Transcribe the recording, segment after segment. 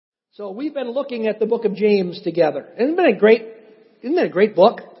So we've been looking at the book of James together. Isn't that a great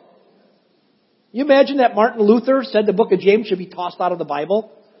book? You imagine that Martin Luther said the book of James should be tossed out of the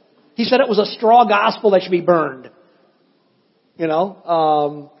Bible? He said it was a straw gospel that should be burned.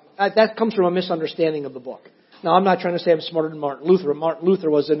 That comes from a misunderstanding of the book. Now, I'm not trying to say I'm smarter than Martin Luther. Martin Luther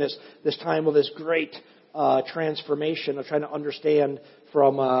was in this time of this great transformation of trying to understand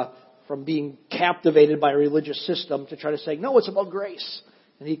from being captivated by a religious system to try to say, no, it's about grace.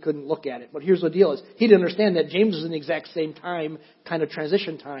 And he couldn't look at it. But here's the deal is, he didn't understand that James is in the exact same time, kind of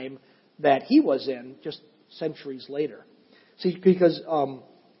transition time, that he was in just centuries later. See, because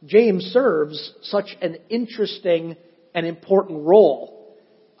James serves such an interesting and important role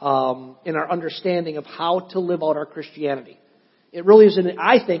in our understanding of how to live out our Christianity. It really is,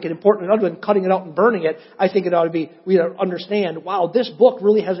 I think, an important, other than cutting it out and burning it, I think it ought to be, we understand, wow, this book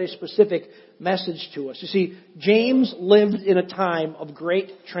really has a specific message to us. You see, James lived in a time of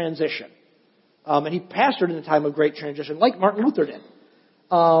great transition. And he pastored in a time of great transition, like Martin Luther did.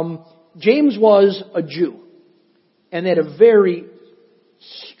 James was a Jew, and they had a very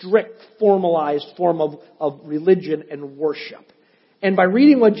strict, formalized form of religion and worship. And by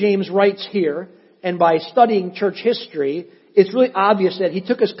reading what James writes here, and by studying church history, it's really obvious that he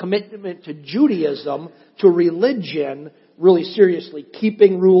took his commitment to Judaism, to religion, really seriously,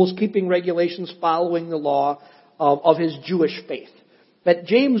 keeping rules, keeping regulations, following the law of his Jewish faith. That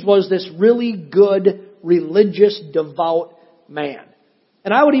James was this really good, religious, devout man.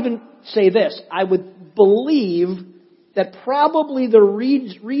 And I would even say this, I would believe that probably the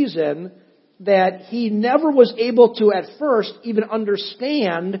reason that he never was able to at first even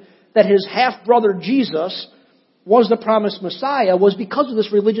understand that his half-brother Jesus was the promised Messiah was because of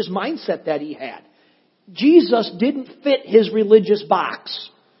this religious mindset that he had. Jesus didn't fit his religious box.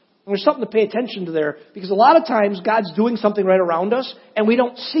 And there's something to pay attention to there, because a lot of times God's doing something right around us and we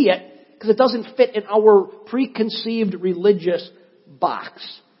don't see it because it doesn't fit in our preconceived religious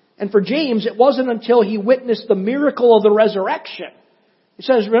box. And for James, it wasn't until he witnessed the miracle of the resurrection. It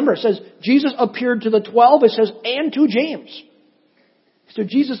says, Jesus appeared to the 12, it says, and to James. So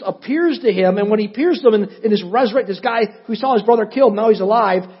Jesus appears to him, and when he appears to him in this resurrection, this guy who saw his brother killed, now he's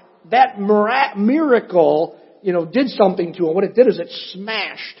alive, that miracle, did something to him. What it did is it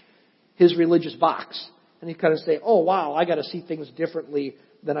smashed his religious box. And he kind of say, oh wow, I got to see things differently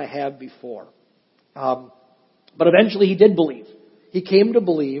than I have before. But eventually he did believe. He came to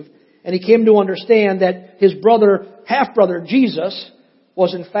believe, and he came to understand that his half-brother Jesus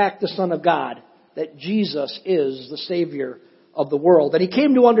was in fact the Son of God, that Jesus is the Savior of the world. And he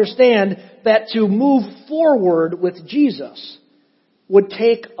came to understand that to move forward with Jesus would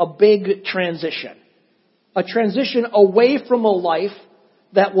take a big transition. A transition away from a life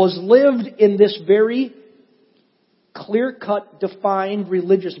that was lived in this very clear-cut, defined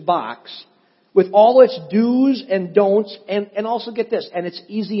religious box with all its do's and don'ts, and also get this, and its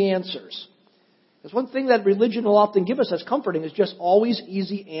easy answers. There's one thing that religion will often give us as comforting is just always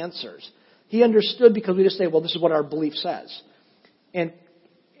easy answers. He understood because we just say, well, this is what our belief says. And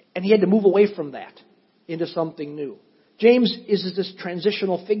he had to move away from that into something new. James is this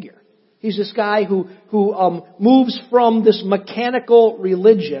transitional figure. He's this guy who moves from this mechanical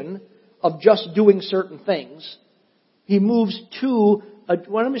religion of just doing certain things. He moves to, well, I'm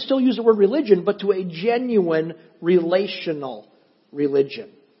going to still use the word religion, but to a genuine relational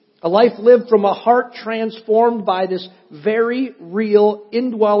religion. A life lived from a heart transformed by this very real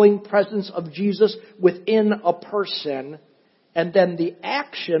indwelling presence of Jesus within a person. And then the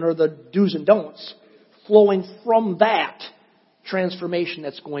action or the do's and don'ts flowing from that transformation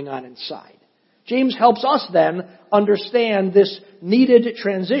that's going on inside. James helps us then understand this needed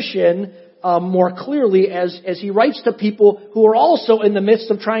transition more clearly as he writes to people who are also in the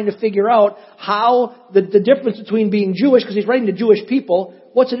midst of trying to figure out how the difference between being Jewish, because he's writing to Jewish people,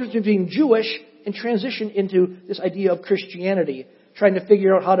 what's the difference between being Jewish and transition into this idea of Christianity, trying to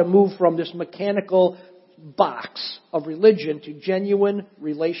figure out how to move from this mechanical box of religion to genuine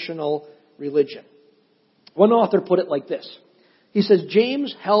relational religion. One author put it like this. He says,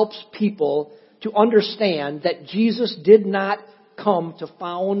 James helps people to understand that Jesus did not come to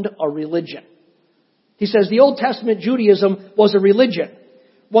found a religion. He says the Old Testament Judaism was a religion,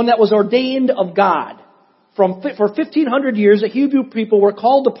 one that was ordained of God. For 1,500 years, the Hebrew people were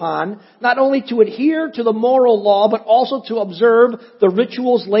called upon not only to adhere to the moral law, but also to observe the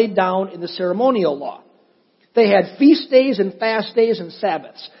rituals laid down in the ceremonial law. They had feast days and fast days and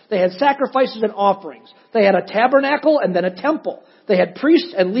Sabbaths. They had sacrifices and offerings. They had a tabernacle and then a temple. They had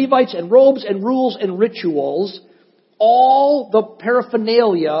priests and Levites and robes and rules and rituals. All the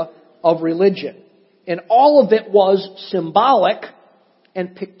paraphernalia of religion. And all of it was symbolic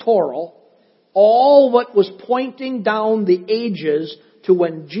and pictorial, all what was pointing down the ages to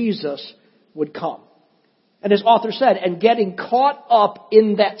when Jesus would come. And as author said, and getting caught up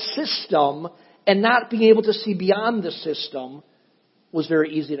in that system and not being able to see beyond the system was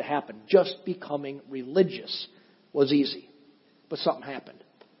very easy to happen. Just becoming religious was easy. But something happened.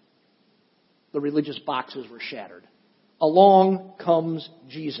 The religious boxes were shattered. Along comes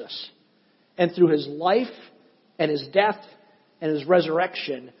Jesus. And through his life and his death and his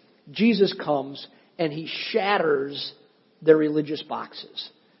resurrection, Jesus comes and he shatters their religious boxes.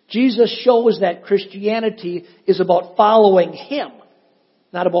 Jesus shows that Christianity is about following him,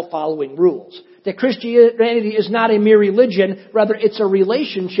 not about following rules. That Christianity is not a mere religion, rather it's a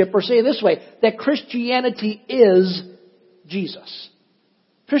relationship, or say it this way, that Christianity is Jesus.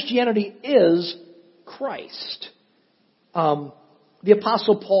 Christianity is Christ. The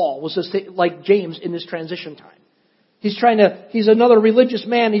Apostle Paul was like James in this transition time. He's another religious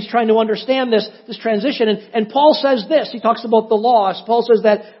man. He's trying to understand this transition. And Paul says this. He talks about the law. Paul says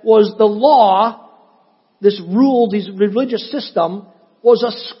that was the law, this rule, this religious system, was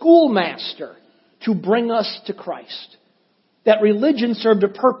a schoolmaster to bring us to Christ. That religion served a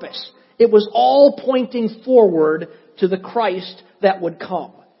purpose. It was all pointing forward to the Christ that would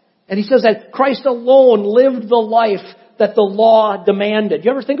come. And he says that Christ alone lived the life that the law demanded.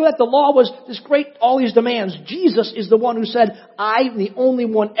 You ever think of that? The law was this great, all these demands. Jesus is the one who said, I'm the only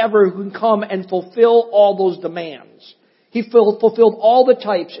one ever who can come and fulfill all those demands. He fulfilled all the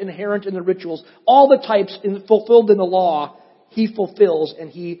types inherent in the rituals, all the types fulfilled in the law, he fulfills and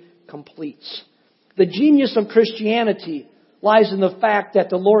he completes. The genius of Christianity lies in the fact that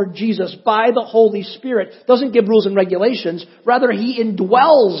the Lord Jesus, by the Holy Spirit, doesn't give rules and regulations. Rather, he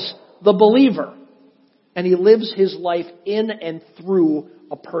indwells the believer. And he lives his life in and through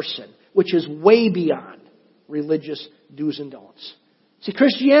a person, which is way beyond religious do's and don'ts. See,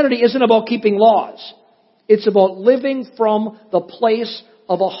 Christianity isn't about keeping laws. It's about living from the place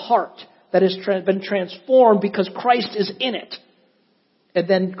of a heart that has been transformed because Christ is in it. And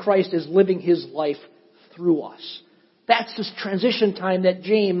then Christ is living his life through us. That's this transition time that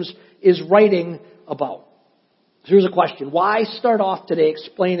James is writing about. So here's a question. Why start off today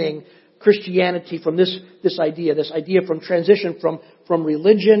explaining Christianity from this idea from transition from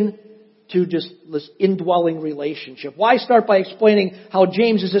religion to just this indwelling relationship? Why start by explaining how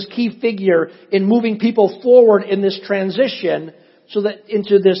James is this key figure in moving people forward in this transition so that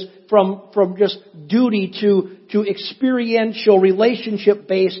into this from just duty to experiential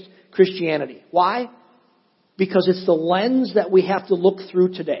relationship-based Christianity? Why? Because it's the lens that we have to look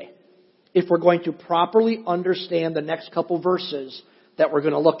through today if we're going to properly understand the next couple verses that we're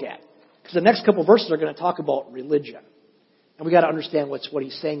going to look at. Because the next couple verses are going to talk about religion. And we got to understand what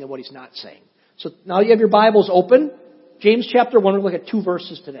he's saying and what he's not saying. So now you have your Bibles open. James chapter 1, we're going to look at two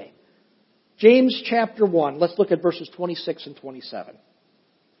verses today. James chapter 1, let's look at verses 26 and 27.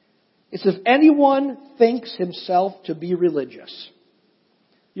 It says, if anyone thinks himself to be religious.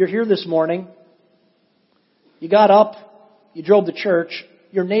 You're here this morning. You got up. You drove to church.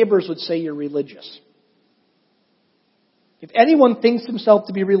 Your neighbors would say you're religious. If anyone thinks himself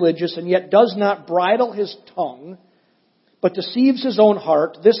to be religious and yet does not bridle his tongue, but deceives his own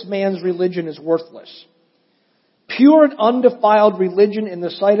heart, this man's religion is worthless. Pure and undefiled religion in the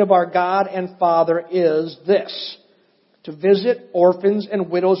sight of our God and Father is this: to visit orphans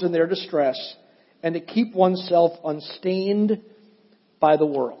and widows in their distress, and to keep oneself unstained by the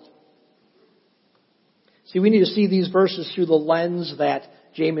world. See, we need to see these verses through the lens that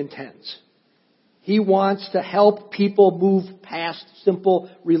James intends. He wants to help people move past simple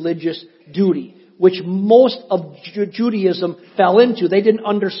religious duty, which most of Judaism fell into. They didn't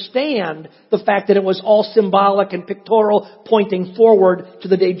understand the fact that it was all symbolic and pictorial, pointing forward to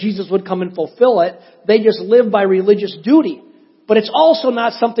the day Jesus would come and fulfill it. They just lived by religious duty. But it's also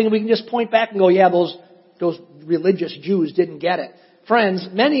not something we can just point back and go, yeah, those religious Jews didn't get it. Friends,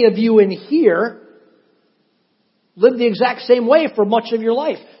 many of you in here lived the exact same way for much of your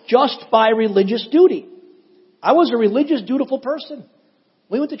life, just by religious duty. I was a religious, dutiful person.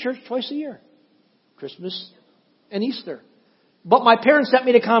 We went to church twice a year, Christmas and Easter. But my parents sent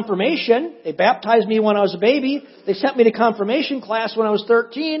me to confirmation. They baptized me when I was a baby. They sent me to confirmation class when I was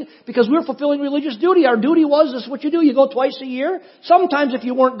 13 because we were fulfilling religious duty. Our duty was, this is what you do. You go twice a year. Sometimes if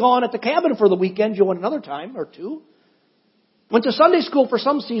you weren't gone at the cabin for the weekend, you went another time or two. Went to Sunday school for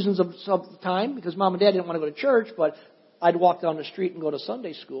some seasons of time because Mom and Dad didn't want to go to church, but I'd walk down the street and go to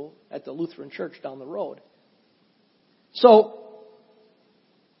Sunday school at the Lutheran church down the road. So,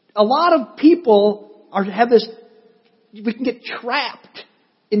 a lot of people we can get trapped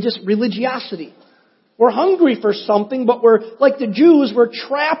in just religiosity. We're hungry for something, but we're, like the Jews, we're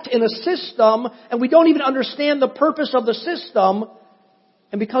trapped in a system, and we don't even understand the purpose of the system.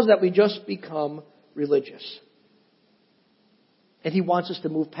 And because of that, we just become religious. And He wants us to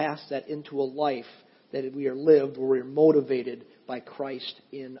move past that into a life that we are lived where we're motivated by Christ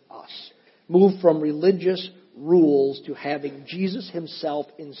in us. Move from religious rules to having Jesus Himself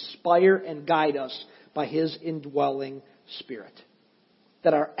inspire and guide us by His indwelling Spirit.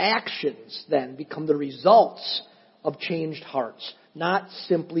 That our actions then become the results of changed hearts, not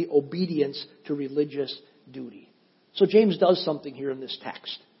simply obedience to religious duty. So James does something here in this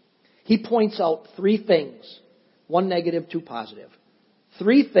text. He points out three things, one negative, two positive.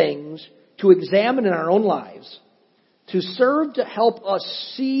 Three things to examine in our own lives to serve to help us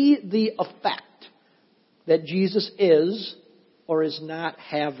see the effect that Jesus is or is not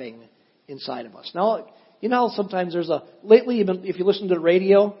having inside of us. Now, you know how sometimes lately, even if you listen to the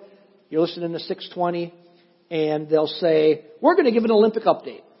radio, you're listening to 620, and they'll say, we're going to give an Olympic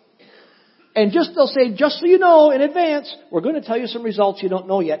update. And they'll say, just so you know in advance, we're going to tell you some results you don't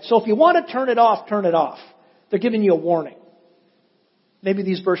know yet. So if you want to turn it off, turn it off. They're giving you a warning. Maybe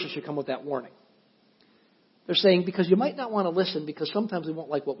these verses should come with that warning. They're saying, because you might not want to listen because sometimes we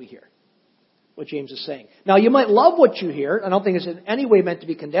won't like what we hear. What James is saying. Now, you might love what you hear. I don't think it's in any way meant to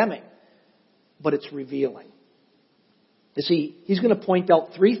be condemning. But it's revealing. You see, he's going to point out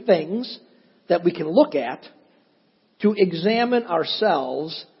three things that we can look at to examine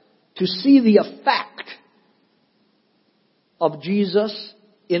ourselves to see the effect of Jesus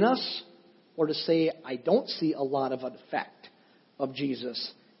in us, or to say, I don't see a lot of an effect of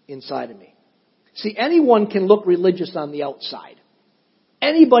Jesus inside of me. See, anyone can look religious on the outside.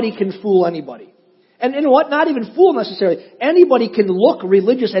 Anybody can fool anybody. And you know what? Not even fool necessarily. Anybody can look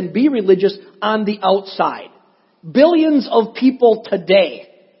religious and be religious on the outside. Billions of people today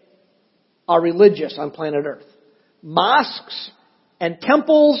are religious on planet Earth. Mosques and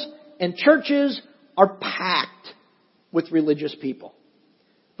temples and churches are packed with religious people.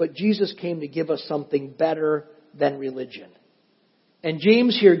 But Jesus came to give us something better than religion. And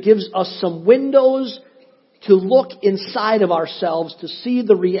James here gives us some windows to look inside of ourselves to see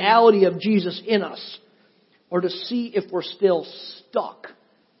the reality of Jesus in us, or to see if we're still stuck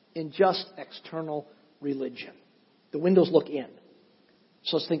in just external religion. The windows look in.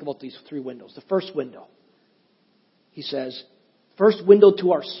 So let's think about these three windows. The first window, he says, first window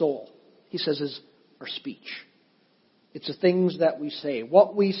to our soul, he says, is our speech. It's the things that we say.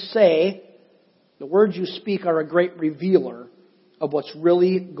 What we say, the words you speak are a great revealer of what's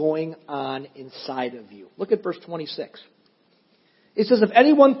really going on inside of you. Look at verse 26. It says, if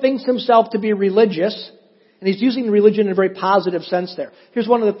anyone thinks himself to be religious, and he's using religion in a very positive sense there. Here's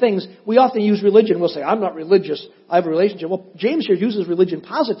one of the things, we often use religion, we'll say, I'm not religious, I have a relationship. Well, James here uses religion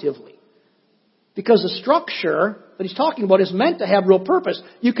positively. Because the structure that he's talking about is meant to have real purpose.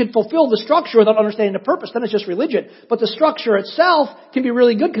 You can fulfill the structure without understanding the purpose, then it's just religion. But the structure itself can be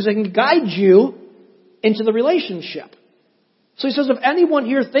really good because it can guide you into the relationship. So he says, if anyone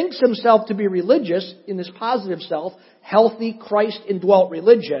here thinks himself to be religious, in this positive self, healthy, Christ-indwelt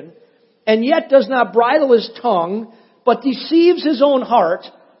religion, and yet does not bridle his tongue, but deceives his own heart,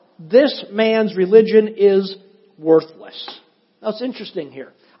 this man's religion is worthless. Now it's interesting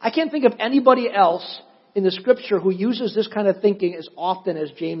here. I can't think of anybody else in the Scripture who uses this kind of thinking as often as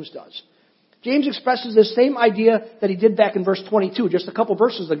James does. James expresses the same idea that he did back in verse 22, just a couple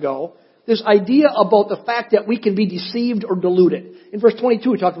verses ago. This idea about the fact that we can be deceived or deluded. In verse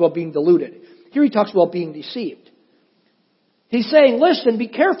 22, he talked about being deluded. Here he talks about being deceived. He's saying, listen, be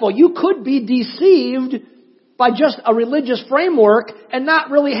careful. You could be deceived by just a religious framework and not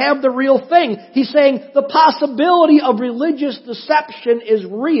really have the real thing. He's saying the possibility of religious deception is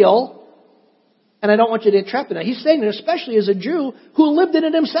real, and I don't want you to get trapped in that. He's saying it especially as a Jew who lived in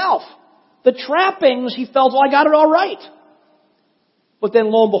it himself. The trappings, he felt, well, I got it all right. But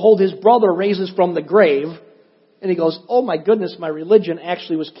then, lo and behold, his brother raises from the grave, and he goes, oh my goodness, my religion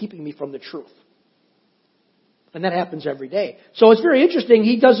actually was keeping me from the truth. And that happens every day. So it's very interesting.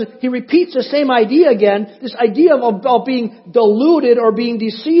 He repeats the same idea again, this idea of being deluded or being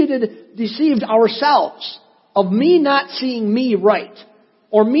deceived ourselves, of me not seeing me right,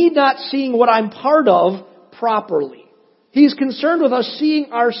 or me not seeing what I'm part of properly. He's concerned with us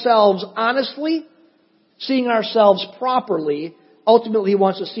seeing ourselves honestly, seeing ourselves properly. Ultimately, he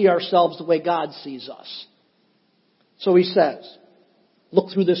wants to see ourselves the way God sees us. So he says,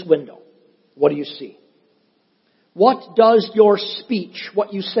 look through this window. What do you see? What does your speech,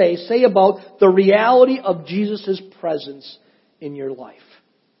 what you say about the reality of Jesus' presence in your life?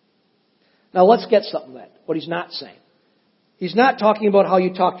 Now let's get something then, what he's not saying. He's not talking about how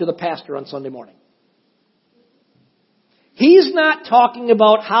you talk to the pastor on Sunday morning. He's not talking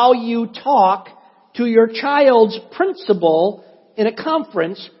about how you talk to your child's principal in a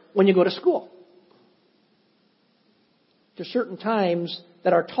conference when you go to school. There's certain times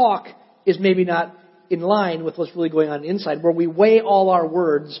that our talk is maybe not in line with what's really going on inside, where we weigh all our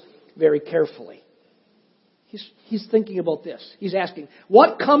words very carefully. He's thinking about this. He's asking,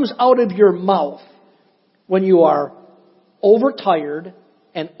 what comes out of your mouth when you are overtired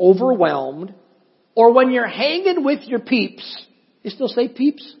and overwhelmed, or when you're hanging with your peeps? You still say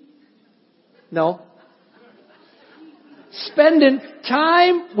peeps? No. Spending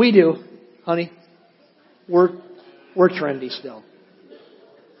time, we do, honey. We're trendy still.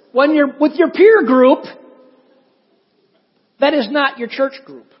 When you're with your peer group, that is not your church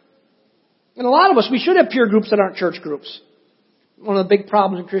group. And a lot of us, we should have peer groups that aren't church groups. One of the big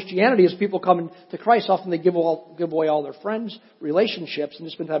problems in Christianity is people coming to Christ, often they give away all their friends, relationships, and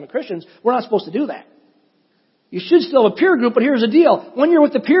just spend time with Christians. We're not supposed to do that. You should still have a peer group, but here's the deal. When you're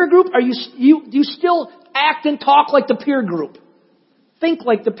with the peer group, do you still act and talk like the peer group? Think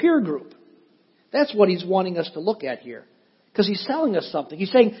like the peer group. That's what he's wanting us to look at here. Because he's telling us something.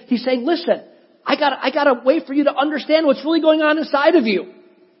 He's saying, listen, I got a way for you to understand what's really going on inside of you.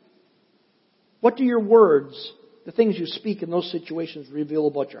 What do your words, the things you speak in those situations, reveal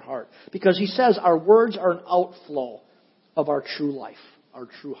about your heart? Because he says our words are an outflow of our true life, our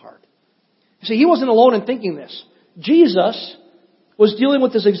true heart. You see, he wasn't alone in thinking this. Jesus was dealing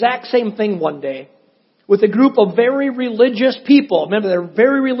with this exact same thing one day with a group of very religious people. Remember, they're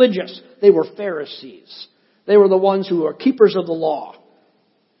very religious. They were Pharisees. They were the ones who were keepers of the law.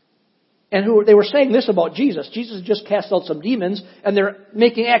 And they were saying this about Jesus. Jesus had just cast out some demons, and they're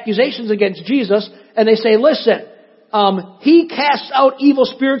making accusations against Jesus. And they say, listen, he casts out evil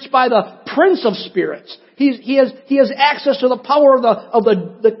spirits by the Prince of Spirits. He has access to the power of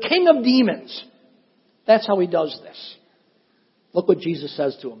the King of Demons. That's how he does this. Look what Jesus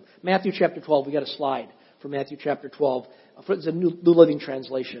says to him. Matthew chapter 12. We got a slide for Matthew chapter 12. It's a New Living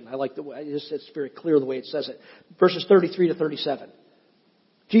Translation. I like the way it's very clear the way it says it. Verses 33 to 37.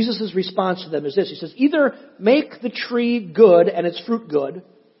 Jesus' response to them is this. He says, either make the tree good and its fruit good,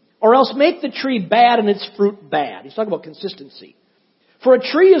 or else make the tree bad and its fruit bad. He's talking about consistency. For a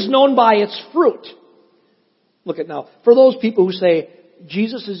tree is known by its fruit. Look at now. For those people who say,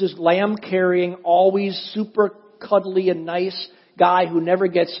 Jesus is this lamb-carrying, always super cuddly and nice guy who never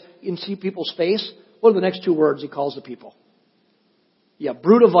gets in see people's face, what are the next two words he calls the people? Yeah,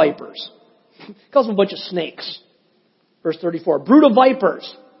 brood of vipers. He calls them a bunch of snakes. Verse 34, brood of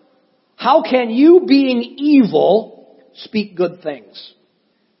vipers, how can you, being evil, speak good things?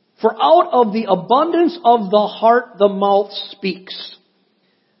 For out of the abundance of the heart the mouth speaks.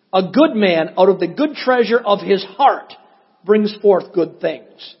 A good man out of the good treasure of his heart brings forth good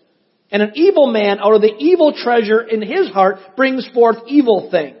things. And an evil man out of the evil treasure in his heart brings forth evil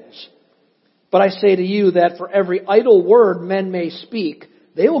things. But I say to you that for every idle word men may speak,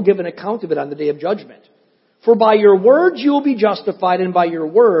 they will give an account of it on the day of judgment. For by your words you will be justified, and by your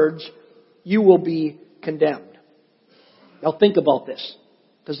words you will be condemned. Now think about this,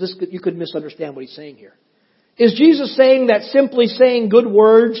 because you could misunderstand what he's saying here. Is Jesus saying that simply saying good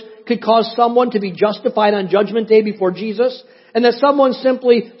words could cause someone to be justified on Judgment Day before Jesus? And that someone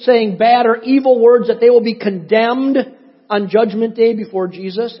simply saying bad or evil words, that they will be condemned on Judgment Day before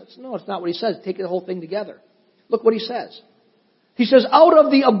Jesus? No, it's not what he says. Take the whole thing together. Look what he says. He says, out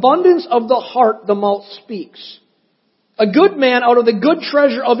of the abundance of the heart the mouth speaks. A good man out of the good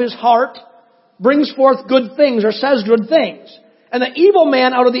treasure of his heart brings forth good things, or says good things. And the evil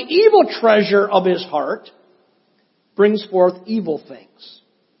man out of the evil treasure of his heart brings forth evil things.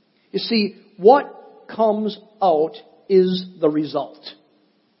 You see, what comes out is the result.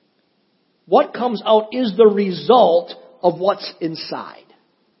 What comes out is the result of what's inside.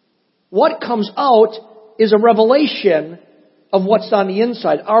 What comes out is a revelation of what's on the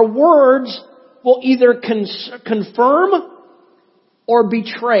inside. Our words will either confirm or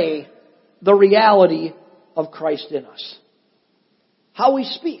betray the reality of Christ in us. How we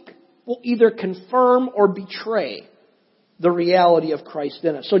speak will either confirm or betray the reality of Christ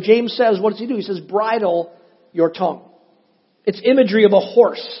in us. So James says, what does he do? He says, bridle your tongue. It's imagery of a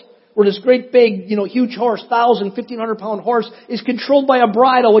horse, where this great big, huge horse, 1,000, 1,500 pound horse, is controlled by a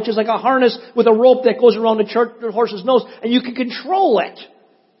bridle, which is like a harness with a rope that goes around the horse's nose, and you can control it.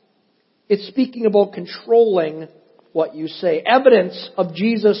 It's speaking about controlling what you say. Evidence of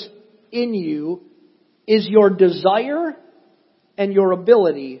Jesus in you is your desire and your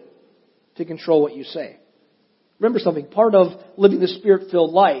ability to control what you say. Remember something, part of living the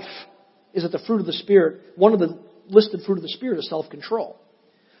Spirit-filled life is that the fruit of the Spirit, one of the listed fruit of the Spirit is self-control.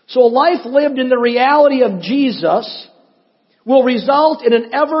 So a life lived in the reality of Jesus will result in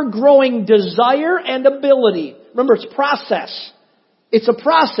an ever-growing desire and ability. Remember, it's process. It's a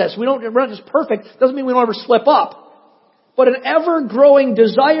process. We're not just perfect. Doesn't mean we don't ever slip up. But an ever-growing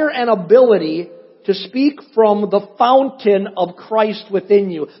desire and ability to speak from the fountain of Christ within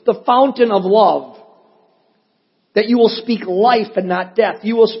you. The fountain of love. That you will speak life and not death.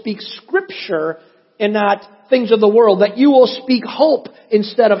 You will speak Scripture and not things of the world. That you will speak hope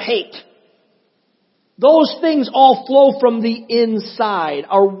instead of hate. Those things all flow from the inside.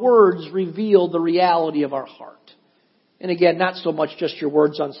 Our words reveal the reality of our heart. And again, not so much just your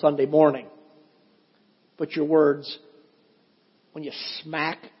words on Sunday morning, but your words when you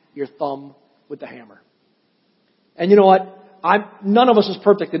smack your thumb with the hammer. And you know what? None of us is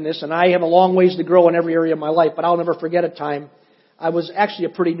perfect in this, and I have a long ways to grow in every area of my life, but I'll never forget a time. I was actually a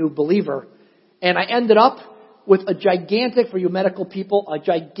pretty new believer, and I ended up with a gigantic, for you medical people, a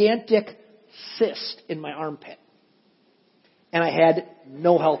gigantic cyst in my armpit. And I had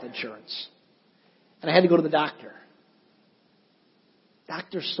no health insurance. And I had to go to the doctor.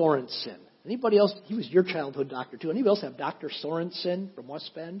 Dr. Sorensen. Anybody else? He was your childhood doctor too. Anybody else have Dr. Sorensen from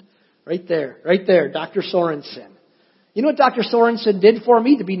West Bend? Right there, Dr. Sorensen. You know what Dr. Sorensen did for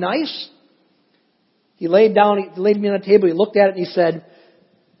me to be nice? He laid me on a table, he looked at it and he said,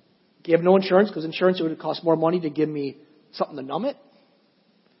 you have no insurance because insurance it would cost more money to give me something to numb it.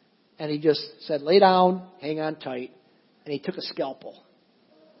 And he just said, lay down, hang on tight. And he took a scalpel.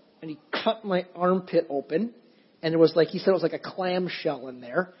 And he cut my armpit open. And it was like, he said it was like a clamshell in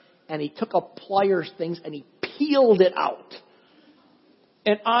there. And he took a pliers things and he peeled it out.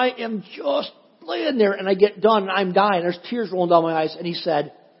 And I am just laying there and I get done and I'm dying. There's tears rolling down my eyes. And he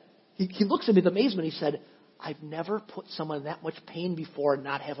said, he looks at me with amazement. He said, I've never put someone in that much pain before and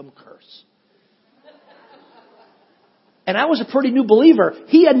not have him curse. And I was a pretty new believer.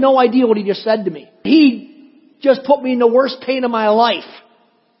 He had no idea what he just said to me. He just put me in the worst pain of my life.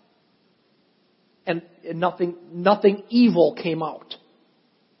 And nothing evil came out.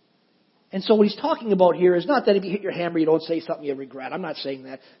 And so what he's talking about here is not that if you hit your hammer, you don't say something you regret. I'm not saying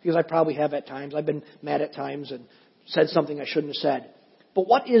that because I probably have at times. I've been mad at times and said something I shouldn't have said. But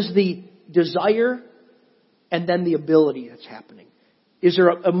what is the desire and then the ability that's happening? Is there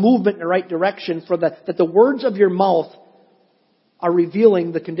a movement in the right direction for that the words of your mouth are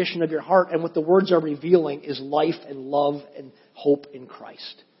revealing the condition of your heart, and what the words are revealing is life and love and hope in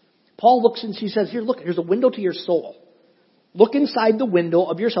Christ. Paul looks and he says, here's a window to your soul. Look inside the window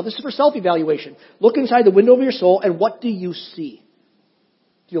of yourself. This is for self-evaluation. Look inside the window of your soul, and what do you see?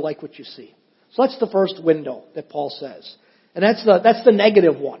 Do you like what you see? So that's the first window that Paul says. And that's the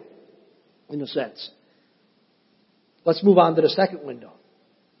negative one, in a sense. Let's move on to the second window.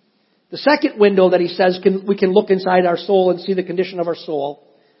 The second window that he says we can look inside our soul and see the condition of our soul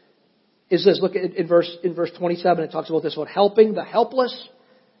is this. Look at in verse 27. It talks about this one, helping the helpless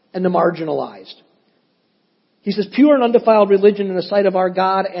and the marginalized. He says, pure and undefiled religion in the sight of our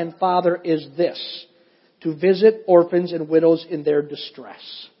God and Father is this, to visit orphans and widows in their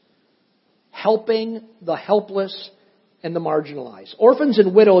distress. Helping the helpless and the marginalized. Orphans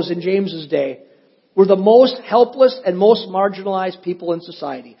and widows in James's day were the most helpless and most marginalized people in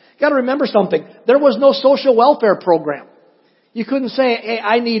society. You got to remember something. There was no social welfare program. You couldn't say, hey,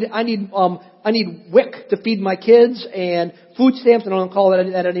 I need WIC to feed my kids and food stamps. I don't call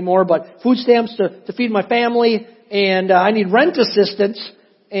it that anymore, but food stamps to feed my family, and I need rent assistance.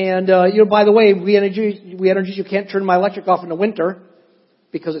 And by the way, we energies you can't turn my electric off in the winter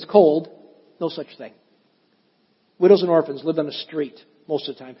because it's cold. No such thing. Widows and orphans lived on the street most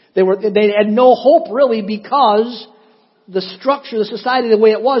of the time. They had no hope really because the structure, the society, the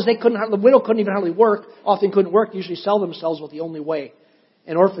way it was, the widow couldn't even hardly work, often couldn't work, usually sell themselves was the only way.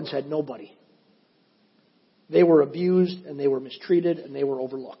 And orphans had nobody. They were abused and they were mistreated and they were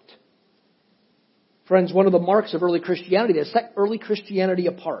overlooked. Friends, one of the marks of early Christianity that set early Christianity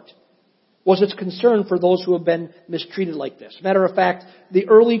apart was its concern for those who have been mistreated like this. Matter of fact, the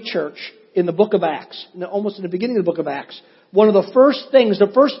early church in the book of Acts, almost in the beginning of the book of Acts, one of the first things,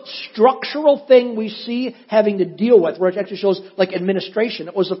 the first structural thing we see having to deal with, where it actually shows like administration,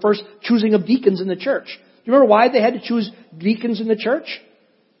 it was the first choosing of deacons in the church. Do you remember why they had to choose deacons in the church?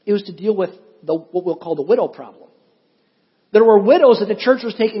 It was to deal with what we'll call the widow problem. There were widows that the church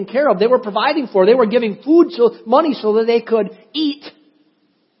was taking care of. They were providing for. They were giving money so that they could eat.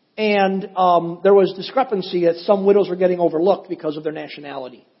 And there was discrepancy that some widows were getting overlooked because of their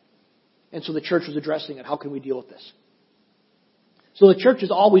nationality. And so the church was addressing it. How can we deal with this? So the church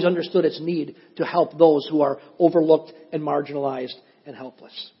has always understood its need to help those who are overlooked and marginalized and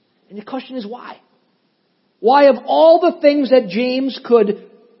helpless. And the question is why? Why of all the things that James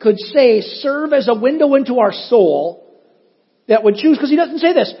could say serve as a window into our soul, that would choose, because he doesn't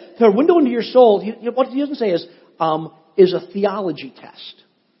say this. The window into your soul, what he doesn't say is a theology test.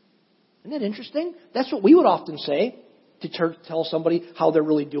 Isn't that interesting? That's what we would often say to tell somebody how they're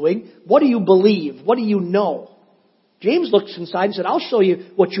really doing. What do you believe? What do you know? James looks inside and said, I'll show you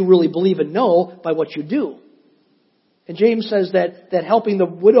what you really believe and know by what you do. And James says that helping the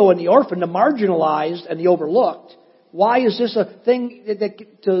widow and the orphan, the marginalized and the overlooked, why is this a thing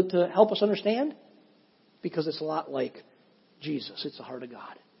to help us understand? Because it's a lot like Jesus. It's the heart of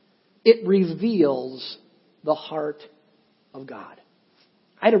God. It reveals the heart of God.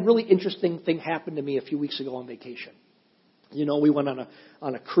 I had a really interesting thing happen to me a few weeks ago on vacation. You know, we went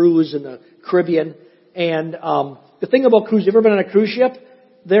on a cruise in the Caribbean. And the thing about cruise, you ever been on a cruise ship?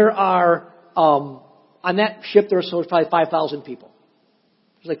 There are, on that ship, there are probably 5,000 people.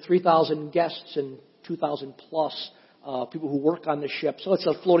 There's like 3,000 guests and 2,000 plus people who work on the ship. So it's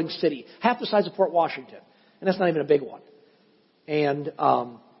a floating city, half the size of Port Washington. And that's not even a big one. And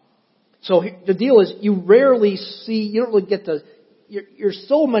so the deal is you rarely see, you don't really get to, you're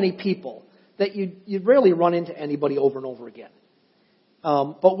so many people that you rarely run into anybody over and over again.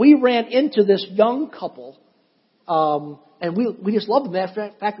 But we ran into this young couple, and we just loved them.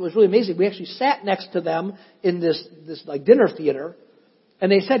 In fact, it was really amazing. We actually sat next to them in this like dinner theater,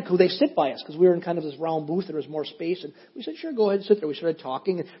 and they said, could they sit by us? Because we were in kind of this round booth, and there was more space. And we said, sure, go ahead and sit there. We started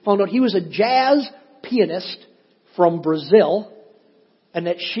talking and found out he was a jazz pianist from Brazil, and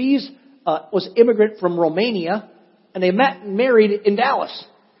that she's was immigrant from Romania, and they met and married in Dallas.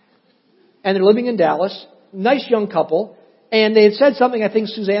 And they're living in Dallas. Nice young couple. And they had said something, I think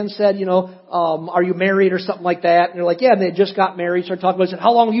Suzanne said, are you married or something like that? And they're like, yeah, and they just got married. Started talking about it. Said,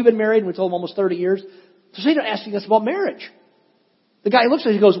 how long have you been married? And we told them almost 30 years. So they started asking us about marriage. The guy looks at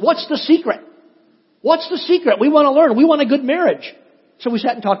us and goes, what's the secret? What's the secret? We want to learn. We want a good marriage. So we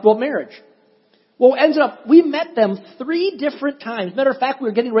sat and talked about marriage. Well, it ends up, we met them 3 different times. Matter of fact, we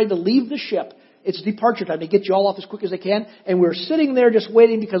were getting ready to leave the ship. It's departure time. They get you all off as quick as they can. And we were sitting there just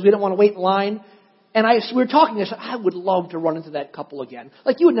waiting because we didn't want to wait in line. And we were talking. I said, I would love to run into that couple again.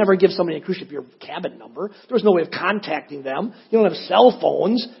 Like, you would never give somebody on a cruise ship your cabin number. There was no way of contacting them. You don't have cell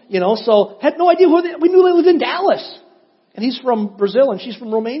phones, so had no idea we knew they lived in Dallas. And he's from Brazil and she's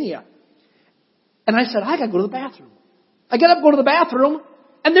from Romania. And I said, I got to go to the bathroom. I get up, go to the bathroom,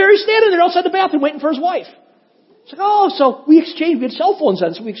 and there he's standing there outside the bathroom waiting for his wife. It's like, so we had cell phones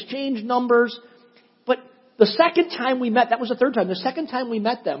then, so we exchanged numbers. But the second time we met, that was the third time. The second time we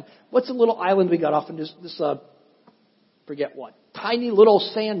met them, what's the little island we got off in this forget what, tiny little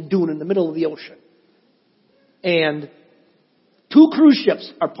sand dune in the middle of the ocean. And 2 cruise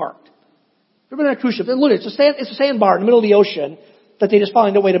ships are parked. Ever been on a cruise ship? And look, it's a sandbar in the middle of the ocean that they just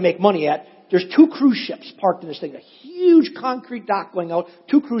found a way to make money at. There's 2 cruise ships parked in this thing. A huge concrete dock going out,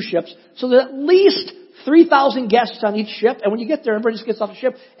 2 cruise ships. So there's at least 3,000 guests on each ship. And when you get there, everybody just gets off the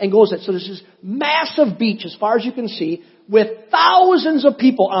ship and goes in. So there's this massive beach as far as you can see with thousands of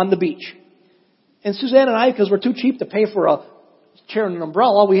people on the beach. And Suzanne and I, because we're too cheap to pay for a chair and an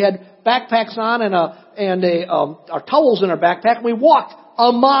umbrella, we had backpacks on and our towels in our backpack. And we walked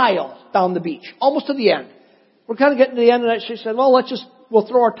a mile down the beach, almost to the end. We're kind of getting to the end, and she said, well, we'll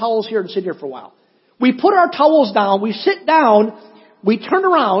throw our towels here and sit here for a while. We put our towels down, we sit down, we turn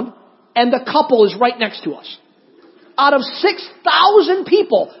around, and the couple is right next to us. Out of 6,000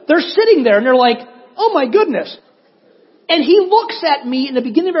 people, they're sitting there, and they're like, oh my goodness. And he looks at me in the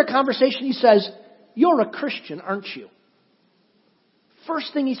beginning of our conversation, he says, you're a Christian, aren't you?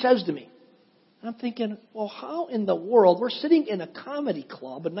 First thing he says to me. And I'm thinking, well, how in the world? We're sitting in a comedy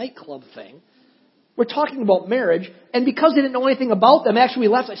club, a nightclub thing. We're talking about marriage. And because they didn't know anything about them, actually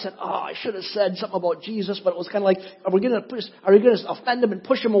we left. I said, I should have said something about Jesus. But it was kind of like, are we going to offend them and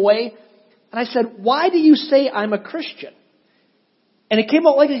push them away? And I said, why do you say I'm a Christian? And it came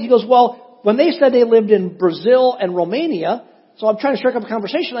out like this. He goes, well, when they said they lived in Brazil and Romania, so I'm trying to strike up a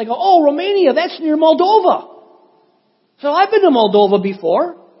conversation. I go, oh, Romania, that's near Moldova. So I've been to Moldova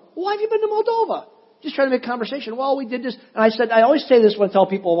before. Why have you been to Moldova? Just trying to make conversation. Well, we did this. And I said, I always say this when I tell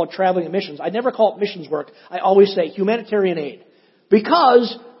people about traveling and missions. I never call it missions work. I always say humanitarian aid.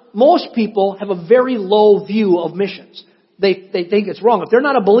 Because most people have a very low view of missions. They think it's wrong. If they're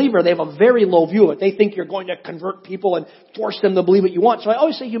not a believer, they have a very low view of it. They think you're going to convert people and force them to believe what you want. So I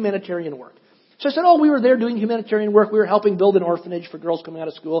always say humanitarian work. So I said, we were there doing humanitarian work. We were helping build an orphanage for girls coming out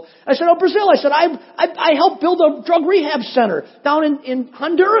of school. I said, Brazil. I said, I helped build a drug rehab center down in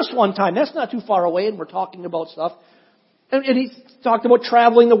Honduras one time. That's not too far away, and we're talking about stuff. And he talked about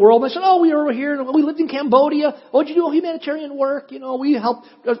traveling the world. And I said, we were here. We lived in Cambodia. Did you do humanitarian work? We helped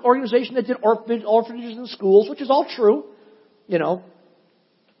an organization that did orphanages and schools, which is all true,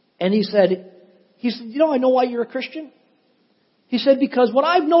 And he said, I know why you're a Christian. He said, because what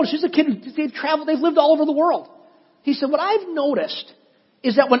I've noticed, he's a kid, they've lived all over the world. He said, what I've noticed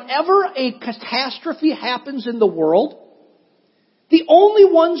is that whenever a catastrophe happens in the world, the only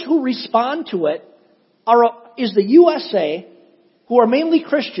ones who respond to it is the USA, who are mainly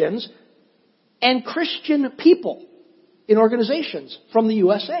Christians, and Christian people in organizations from the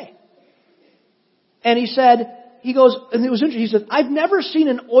USA. And he said, he goes, and it was interesting, he said, I've never seen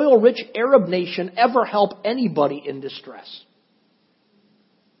an oil-rich Arab nation ever help anybody in distress.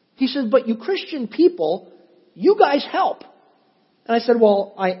 He said, but you Christian people, you guys help. And I said,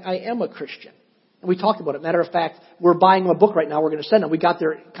 well, I am a Christian. And we talked about it. Matter of fact, we're buying them a book right now. We're going to send them. We got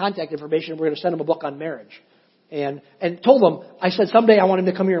their contact information. We're going to send them a book on marriage. And told them, I said, someday I want him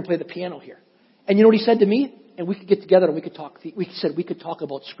to come here and play the piano here. And you know what he said to me? And we could get together and we could talk. We said we could talk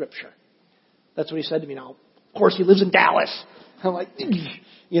about Scripture. That's what he said to me. Now, of course, he lives in Dallas. I'm like,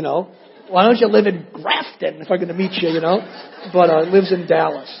 you know, why don't you live in Grafton if I'm going to meet you, you know? But lives in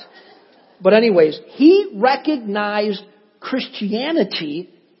Dallas. But anyways, he recognized Christianity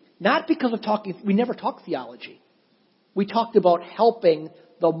not because of talking. We never talked theology. We talked about helping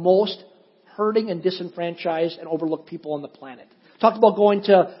the most hurting and disenfranchised and overlooked people on the planet. Talked about going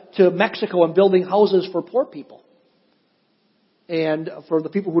to Mexico and building houses for poor people and for the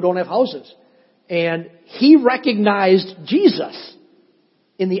people who don't have houses. And he recognized Jesus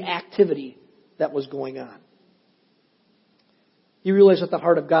in the activity that was going on. He realized that the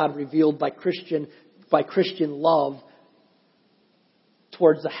heart of God revealed by Christian love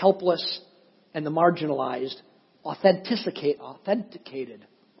towards the helpless and the marginalized authenticated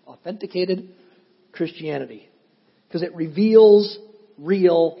Christianity. Because it reveals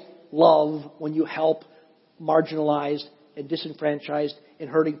real love when you help marginalized and disenfranchised and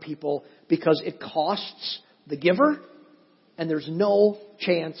hurting people, because it costs the giver and there's no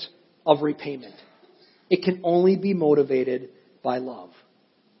chance of repayment. It can only be motivated by love.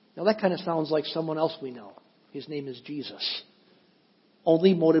 Now that kind of sounds like someone else we know. His name is Jesus.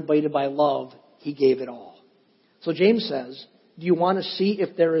 Only motivated by love, he gave it all. So James says, do you want to see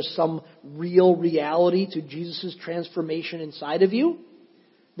if there is some real reality to Jesus' transformation inside of you?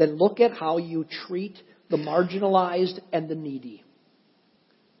 Then look at how you treat the marginalized and the needy.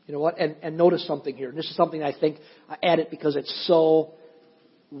 You know what? And notice something here. And this is something I think I added because it's so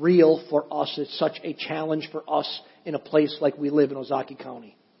real for us. It's such a challenge for us in a place like we live in Ozaukee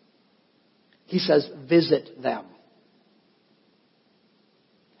County. He says, visit them.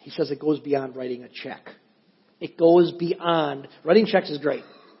 He says it goes beyond writing a check. It goes beyond, writing checks is great,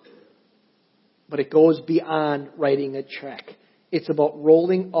 but it goes beyond writing a check. It's about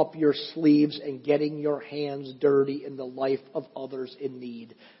rolling up your sleeves and getting your hands dirty in the life of others in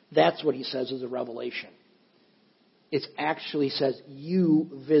need. That's what he says is a revelation. It actually says you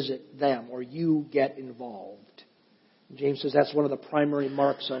visit them or you get involved. James says that's one of the primary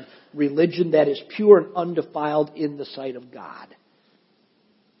marks on religion that is pure and undefiled in the sight of God.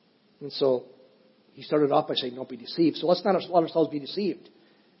 And so he started off by saying, don't be deceived. So let's not let ourselves be deceived.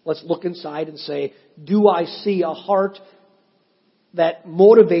 Let's look inside and say, do I see a heart that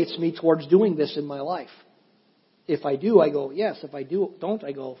motivates me towards doing this in my life? If I do, I go, yes. If I don't,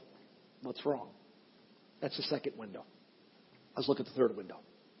 I go, what's wrong? That's the second window. Let's look at the third window.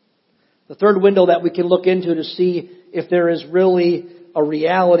 The third window that we can look into to see if there is really a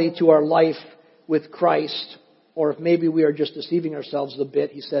reality to our life with Christ, or if maybe we are just deceiving ourselves a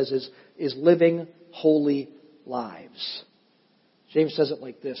bit, he says, is living holy lives. James says it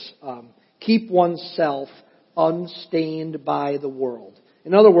like this. Keep oneself unstained by the world.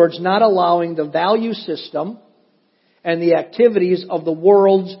 In other words, not allowing the value system and the activities of the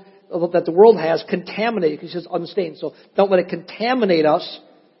world that the world has contaminate. He says unstained. So don't let it contaminate us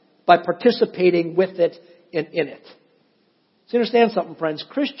by participating with it and in it. So understand something, friends.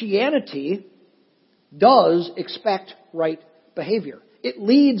 Christianity does expect right behavior. It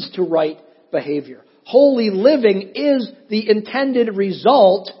leads to right behavior. Holy living is the intended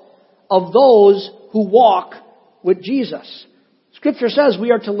result of those who walk with Jesus. Scripture says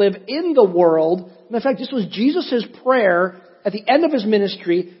we are to live in the world. In fact, this was Jesus' prayer at the end of his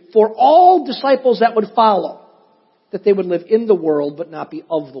ministry for all disciples that would follow, that they would live in the world but not be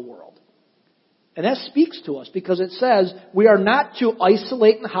of the world. And that speaks to us because it says we are not to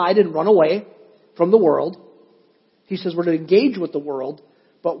isolate and hide and run away from the world. He says we're to engage with the world,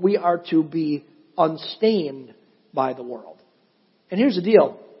 but we are to be unstained by the world. And here's the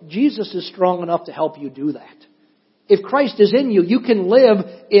deal. Jesus is strong enough to help you do that. If Christ is in you, you can live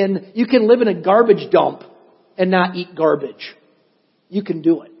in a garbage dump and not eat garbage. You can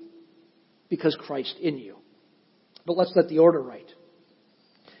do it because Christ in you. But let's get the order right.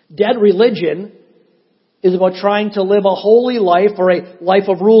 Dead religion is about trying to live a holy life or a life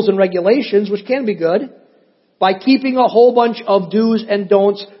of rules and regulations, which can be good, by keeping a whole bunch of do's and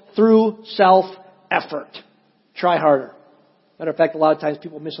don'ts through self-effort. Try harder. Matter of fact, a lot of times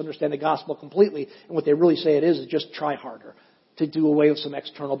people misunderstand the gospel completely, and what they really say it is just try harder to do away with some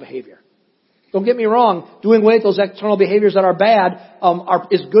external behavior. Don't get me wrong, doing away with those external behaviors that are bad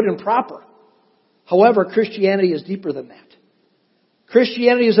is good and proper. However, Christianity is deeper than that.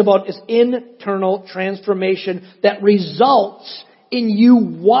 Christianity is about its internal transformation that results in you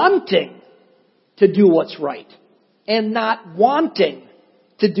wanting to do what's right and not wanting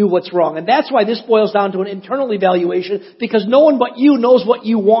to do what's wrong. And that's why this boils down to an internal evaluation, because no one but you knows what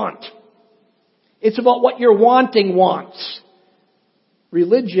you want. It's about what your wanting wants.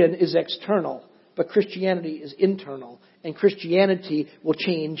 Religion is external, but Christianity is internal. And Christianity will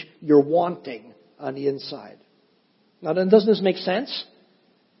change your wanting on the inside. Now, doesn't this make sense?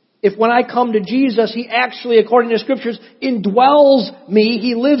 If when I come to Jesus, He actually, according to Scriptures, indwells me,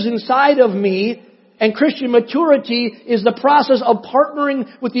 He lives inside of me, and Christian maturity is the process of partnering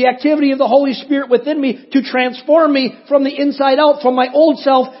with the activity of the Holy Spirit within me to transform me from the inside out, from my old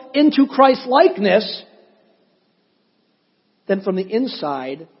self into Christ-likeness, then from the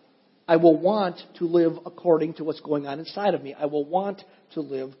inside, I will want to live according to what's going on inside of me. I will want to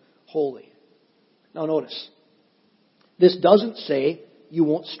live holy. Now notice, this doesn't say you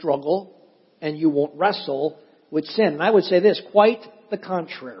won't struggle and you won't wrestle with sin. And I would say this, quite the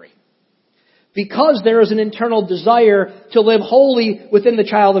contrary. Because there is an internal desire to live holy within the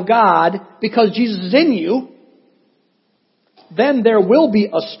child of God, because Jesus is in you, then there will be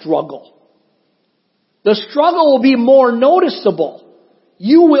a struggle. The struggle will be more noticeable.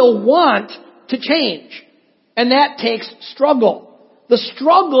 You will want to change. And that takes struggle. The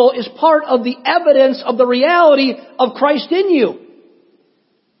struggle is part of the evidence of the reality of Christ in you.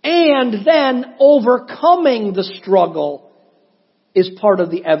 And then overcoming the struggle is part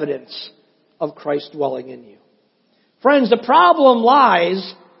of the evidence of Christ dwelling in you. Friends, the problem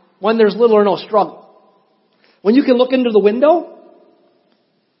lies when there's little or no struggle. When you can look into the window,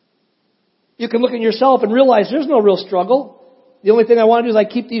 you can look at yourself and realize there's no real struggle. The only thing I want to do is I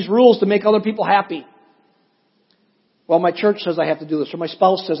keep these rules to make other people happy. Well, my church says I have to do this, or my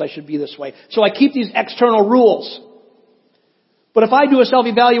spouse says I should be this way. So I keep these external rules. But if I do a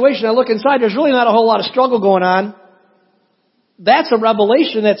self-evaluation, I look inside, there's really not a whole lot of struggle going on. That's a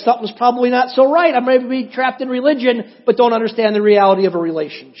revelation that something's probably not so right. I may be trapped in religion, but don't understand the reality of a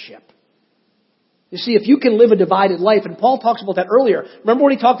relationship. You see, if you can live a divided life, and Paul talks about that earlier. Remember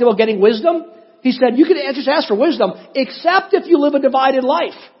when he talked about getting wisdom? He said, you can just ask for wisdom, except if you live a divided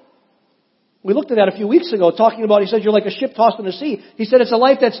life. We looked at that a few weeks ago, talking about, he said, you're like a ship tossed in the sea. He said it's a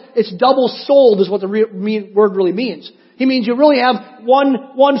life it's double-souled is what the word really means. He means you really have one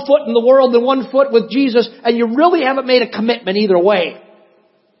foot in the world and one foot with Jesus, and you really haven't made a commitment either way.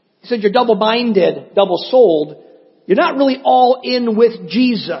 He said you're double-minded, double-souled. You're not really all in with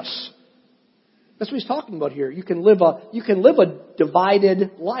Jesus. That's what he's talking about here. You can live a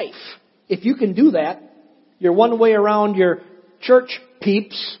divided life. If you can do that, you're one way around your church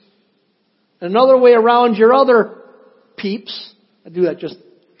peeps, and another way around your other peeps. I do that just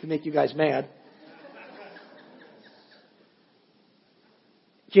to make you guys mad.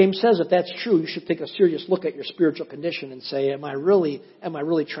 James says if that's true, you should take a serious look at your spiritual condition and say, am I really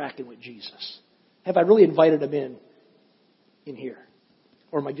tracking with Jesus? Have I really invited Him in here?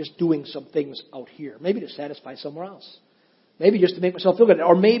 Or am I just doing some things out here? Maybe to satisfy somewhere else. Maybe just to make myself feel good.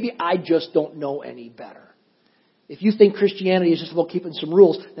 Or maybe I just don't know any better. If you think Christianity is just about keeping some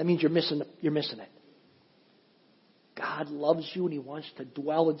rules, that means you're missing it. God loves you and He wants to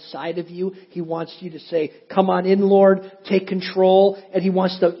dwell inside of you. He wants you to say, come on in, Lord, take control. And He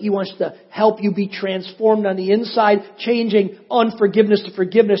wants to help you be transformed on the inside, changing unforgiveness to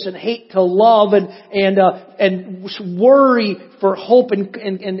forgiveness and hate to love and worry for hope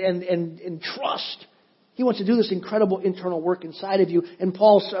and trust. He wants to do this incredible internal work inside of you. And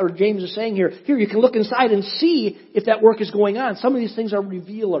James is saying here, you can look inside and see if that work is going on. Some of these things are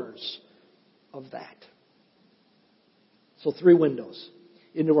revealers of that. So 3 windows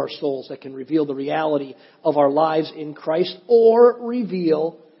into our souls that can reveal the reality of our lives in Christ, or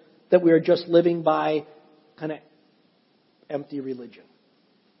reveal that we are just living by kind of empty religion.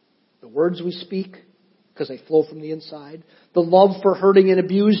 The words we speak, because they flow from the inside. The love for hurting and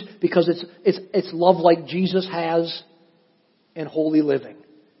abused, because it's love like Jesus has. And holy living,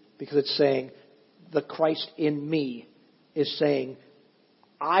 because it's saying the Christ in me is saying,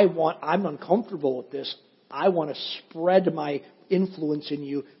 I'm uncomfortable with this. I want to spread my influence in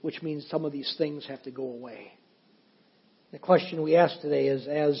you, which means some of these things have to go away. The question we ask today is,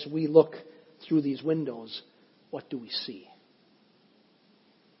 as we look through these windows, what do we see?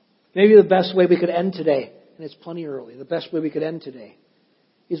 Maybe the best way we could end today, and it's plenty early, the best way we could end today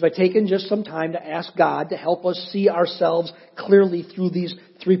is by taking just some time to ask God to help us see ourselves clearly through these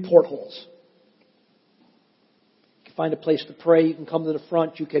 3 portholes. You can find a place to pray. You can come to the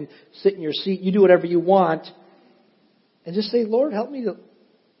front. You can sit in your seat. You do whatever you want. And just say, Lord, help me to,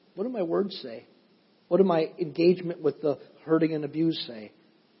 what do my words say? What do my engagement with the hurting and abused say?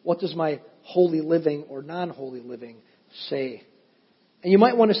 What does my holy living or non-holy living say? And you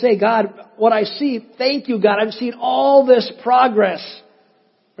might want to say, God, what I see, thank you, God. I've seen all this progress.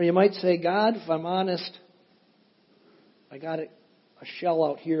 Or you might say, God, if I'm honest, I got a shell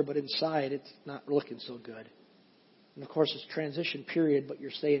out here, but inside it's not looking so good. And of course, it's a transition period, but you're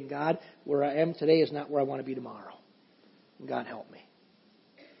saying, God, where I am today is not where I want to be tomorrow. And God, help me.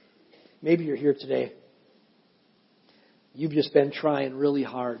 Maybe you're here today. You've just been trying really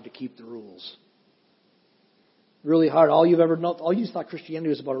hard to keep the rules. Really hard. All you thought Christianity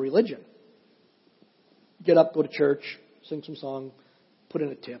was about a religion. Get up, go to church, sing some song, put in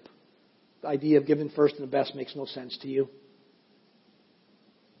a tip. The idea of giving first and the best makes no sense to you.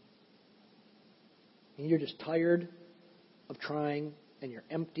 And you're just tired of trying, and you're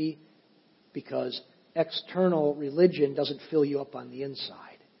empty because external religion doesn't fill you up on the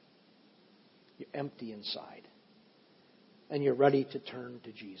inside. You're empty inside. And you're ready to turn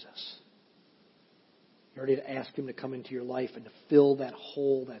to Jesus. You're ready to ask Him to come into your life and to fill that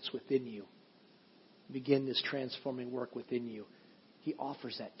hole that's within you. Begin this transforming work within you. He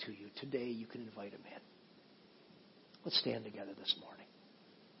offers that to you. Today you can invite Him in. Let's stand together this morning.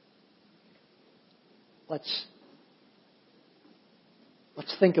 Let's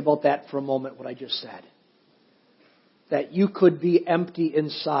think about that for a moment, what I just said. That you could be empty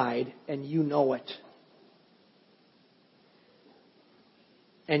inside and you know it.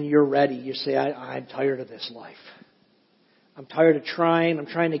 And you're ready. You say, I'm tired of this life. I'm tired of trying. I'm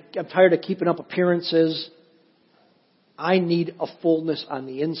tired of keeping up appearances. I need a fullness on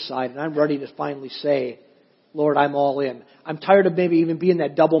the inside, and I'm ready to finally say, Lord, I'm all in. I'm tired of maybe even being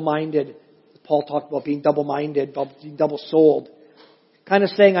that double-minded. Paul talked about being double-minded, being double-souled. Kind of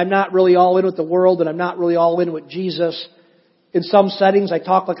saying I'm not really all in with the world and I'm not really all in with Jesus. In some settings, I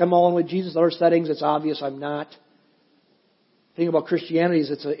talk like I'm all in with Jesus. In other settings, it's obvious I'm not. The thing about Christianity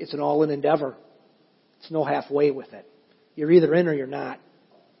is it's an all-in endeavor. It's no halfway with it. You're either in or you're not.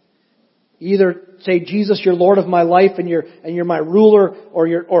 You either say, Jesus, you're Lord of my life and you're my ruler,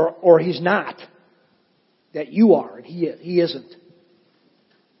 or He's not. That you are and He isn't.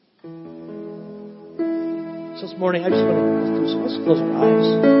 So this morning, I just want to let's close our eyes.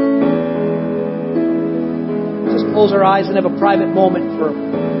 Just close our eyes and have a private moment for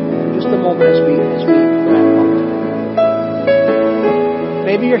just a moment as we wrap up.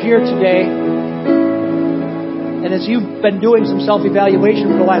 Maybe you're here today, and as you've been doing some self-evaluation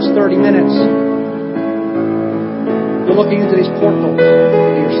for the last 30 minutes, you're looking into these portals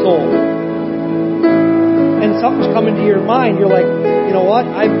into your soul. And something's coming to your mind. You're like, you know what?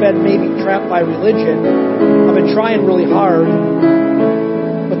 I've been maybe trapped by religion. I've been trying really hard.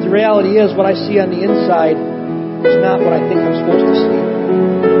 But the reality is, what I see on the inside is not what I think I'm supposed to see.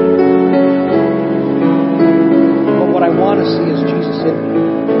 But what I want to see is Jesus in me.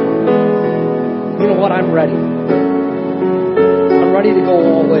 You know what? I'm ready. I'm ready to go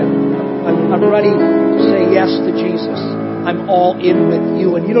all in. I'm ready to say yes to Jesus. I'm all in with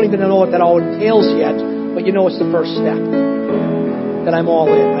you. And you don't even know what that all entails yet. But you know it's the first step. That I'm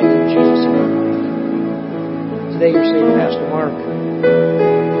all in. I need Jesus in my life. Today you're saying, Pastor Mark,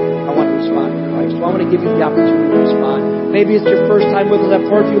 I want to respond to Christ. So I want to give you the opportunity to respond. Maybe it's your first time with us at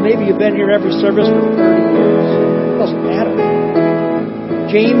Portview. Maybe you've been here every service for 30 years. It doesn't matter.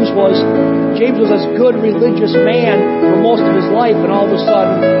 James was this good religious man for most of his life, and all of a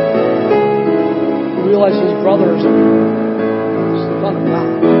sudden he realized his brothers are the Son of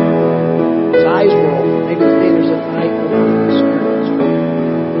God. His eyes were open. Maybe today there's a night opening in the Spirit.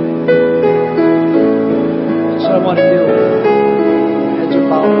 That's what I want to do. Heads are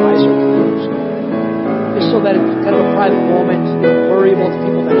bowed, eyes are closed. Just so that it's kind of a private moment. Don't worry about the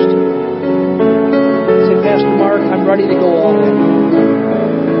people next to you. Say, Pastor Mark, I'm ready to go all in.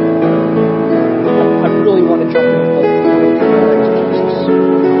 I really want to jump in the boat. I want to give my life to Jesus.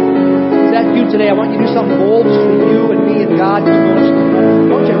 Is that you today? I want you to do something bold for you and me and God.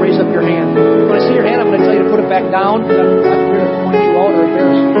 Don't you raise up your hand. When I see your hand, I'm going to tell you to put it back down. I'm here to point you out or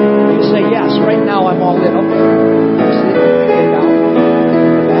yours. You say, yes, right now I'm all in. Okay. Get it down.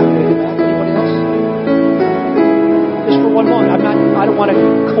 Get it back. Anybody else? Just for one moment. I don't want to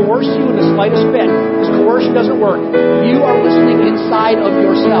coerce you in the slightest bit. Because coercion doesn't work. You are listening inside of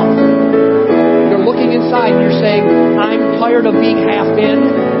yourself. listening inside and you're saying, I'm tired of being half in,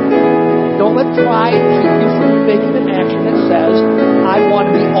 don't let pride keep you from making an action that says, I want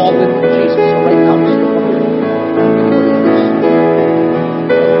to be all in with Jesus. So right now, just look up your hand.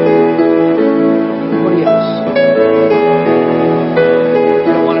 Anybody else?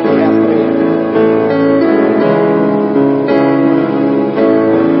 I don't want to be halfway in.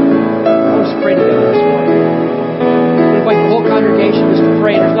 Let's pray together this morning. I invite the whole congregation just to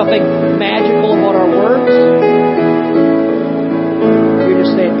pray. There's nothing magical about our words. You're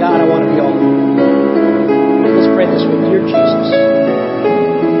just saying, God, I want to be all in. Let's pray this way. Dear Jesus.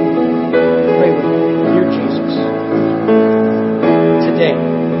 Pray with me. Dear Jesus. Today,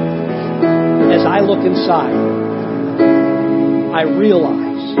 as I look inside, I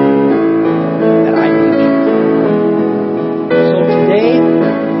realize that I need you. So today,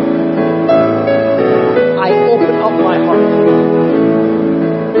 I open up my heart.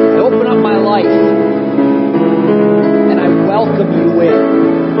 I open up my life. And I welcome you in.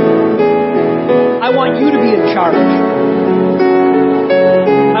 I want you to be in charge.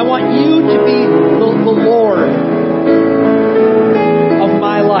 I want you to be the Lord of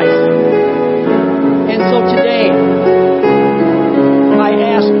my life. And so today, I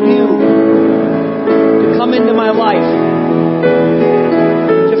ask you to come into my life,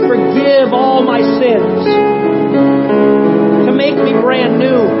 to forgive all my sins, to make me brand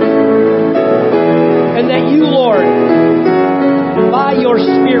new, and that you, Lord, by your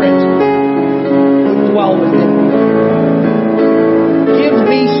Spirit, would dwell within me. Give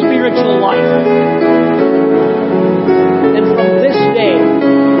me spiritual life. And from this day,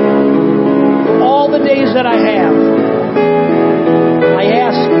 for all the days that I have, I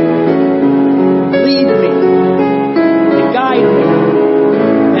ask